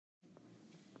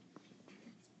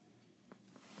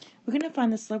We're going to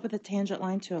find the slope of the tangent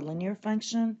line to a linear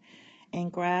function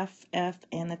and graph f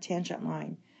and the tangent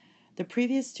line. The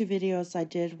previous two videos I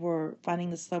did were finding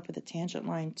the slope of the tangent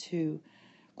line to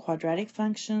quadratic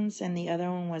functions, and the other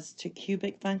one was to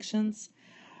cubic functions.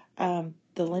 The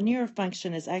linear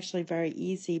function is actually very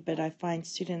easy, but I find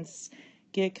students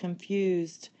get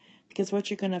confused because what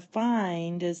you're going to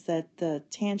find is that the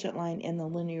tangent line and the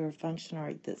linear function are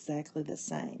exactly the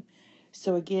same.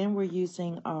 So again, we're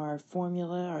using our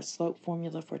formula, our slope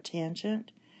formula for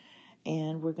tangent,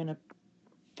 and we're going to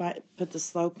put the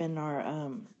slope in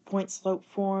our point slope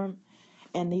form,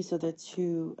 and these are the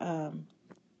two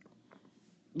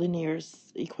linear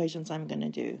equations I'm going to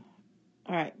do.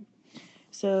 All right,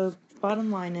 so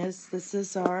bottom line is this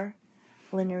is our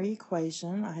linear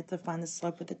equation. I have to find the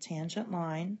slope of the tangent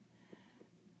line,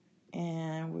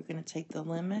 and we're going to take the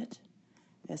limit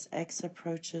as x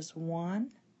approaches 1.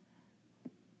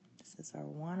 This is our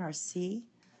 1, our c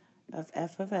of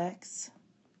f of x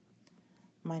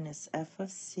minus f of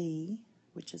c,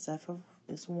 which is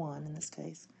is 1 in this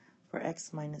case, for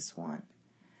x minus 1.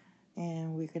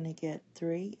 And we're going to get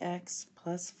 3x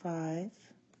plus 5.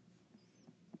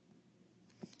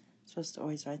 Supposed to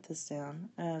always write this down.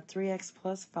 3x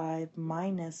plus 5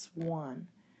 minus 1,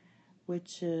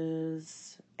 which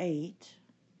is 8,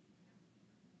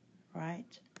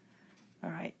 right? All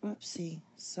right, whoopsie,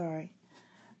 sorry.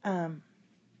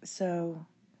 So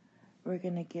we're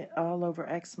going to get all over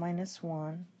x minus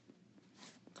 1.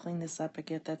 Clean this up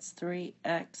again. That's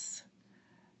 3x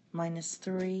minus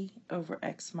 3 over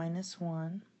x minus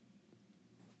 1.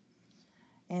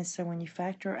 And so when you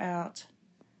factor out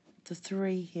the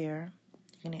 3 here,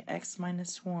 you're going to get x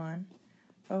minus 1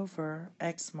 over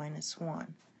x minus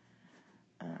 1.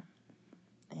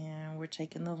 And we're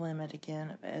taking the limit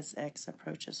again as x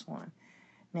approaches 1.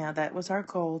 Now that was our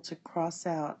goal, to cross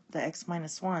out the x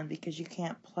minus 1, because you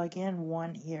can't plug in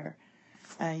 1 here.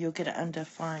 You'll get an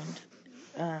undefined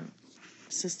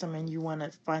system and you want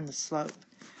to find the slope.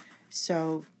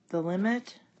 So the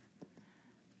limit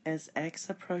as x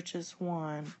approaches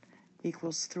 1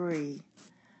 equals 3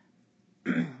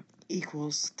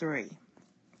 equals 3.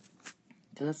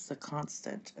 So that's the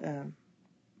constant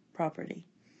property.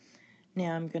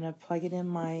 Now I'm going to plug it in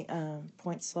my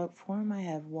point slope form. I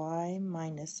have y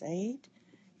minus 8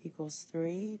 equals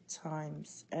 3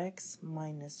 times x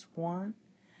minus 1.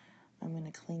 I'm going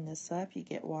to clean this up. You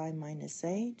get y minus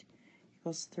 8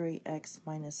 equals 3x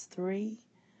minus 3.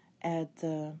 Add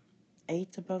the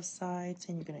 8 to both sides,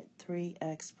 and you're going to get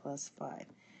 3x plus 5.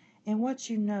 And what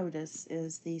you notice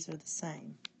is these are the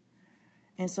same.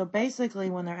 And so basically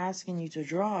when they're asking you to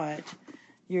draw it,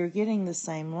 you're getting the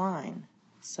same line.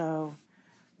 So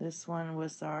this one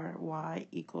was our y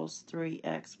equals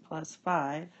 3x plus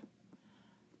 5.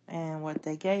 And what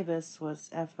they gave us was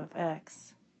f of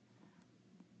x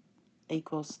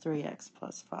equals 3x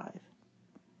plus 5.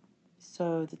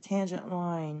 So the tangent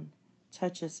line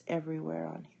touches everywhere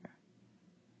on here.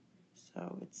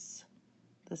 So it's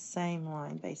the same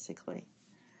line basically.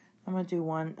 I'm going to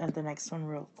do the next one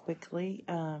real quickly.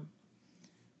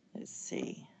 Let's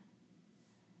see.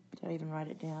 Did I even write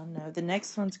it down? No. The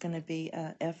next one's going to be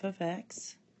f of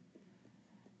x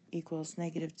equals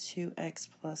negative 2x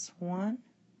plus 1.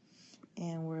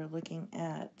 And we're looking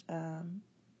at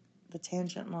the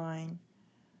tangent line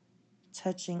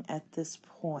touching at this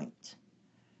point.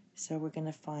 So we're going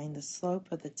to find the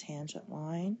slope of the tangent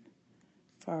line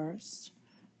first,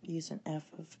 using f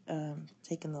of,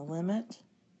 taking the limit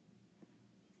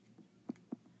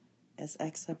as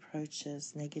x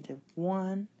approaches negative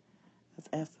 1 of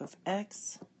f of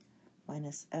x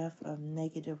minus f of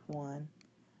negative 1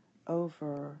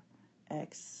 over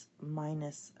x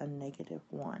minus a negative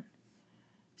 1.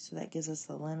 So that gives us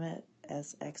the limit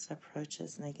as x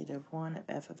approaches negative 1 of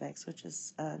f of x, which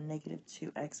is negative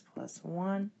 2x plus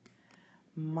 1,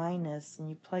 minus, and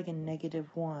you plug in negative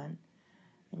 1,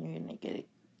 and you're going to get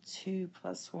 2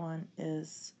 plus 1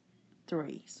 is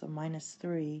 3. So minus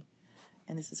 3,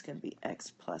 and this is going to be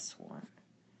x plus 1.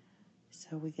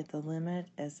 So we get the limit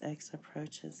as x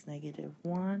approaches negative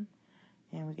 1,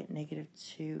 and we get negative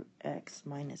 2x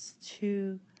minus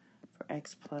 2 for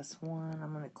x plus 1.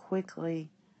 I'm going to quickly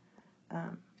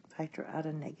factor out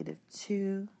a negative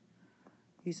 2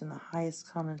 using the highest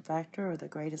common factor or the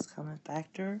greatest common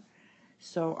factor.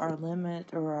 So our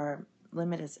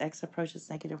limit as x approaches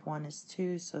negative 1 is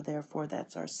 2, so therefore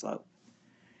that's our slope.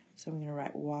 So I'm going to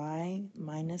write y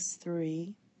minus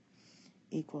 3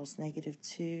 equals negative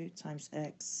 2 times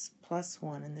x plus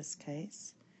 1 in this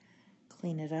case.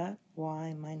 Clean it up.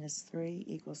 Y minus 3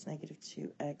 equals negative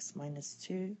 2x minus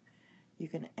 2. You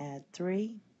can add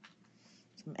 3.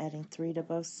 So I'm adding 3 to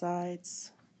both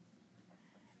sides.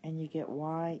 and you get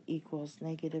y equals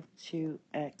negative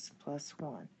 2x plus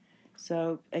 1.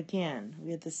 So again,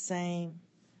 we have the same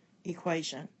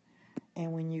equation,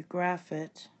 and when you graph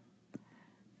it,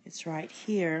 it's right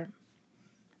here,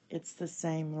 it's the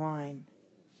same line.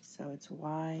 So it's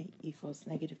y equals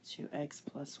negative 2x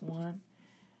plus 1.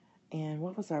 And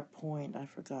what was our point? I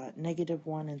forgot. Negative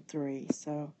 1 and 3.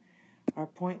 So our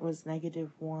point was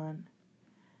negative 1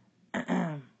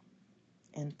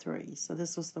 and 3. So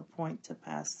this was the point to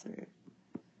pass through.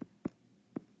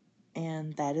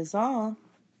 And that is all.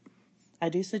 I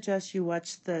do suggest you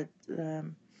watch the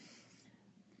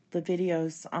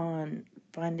videos on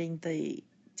finding the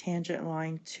tangent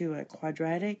line to a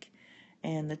quadratic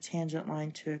and the tangent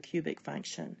line to a cubic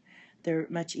function. They're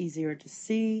much easier to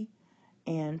see,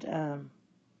 and you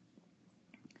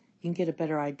can get a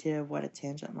better idea of what a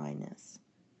tangent line is.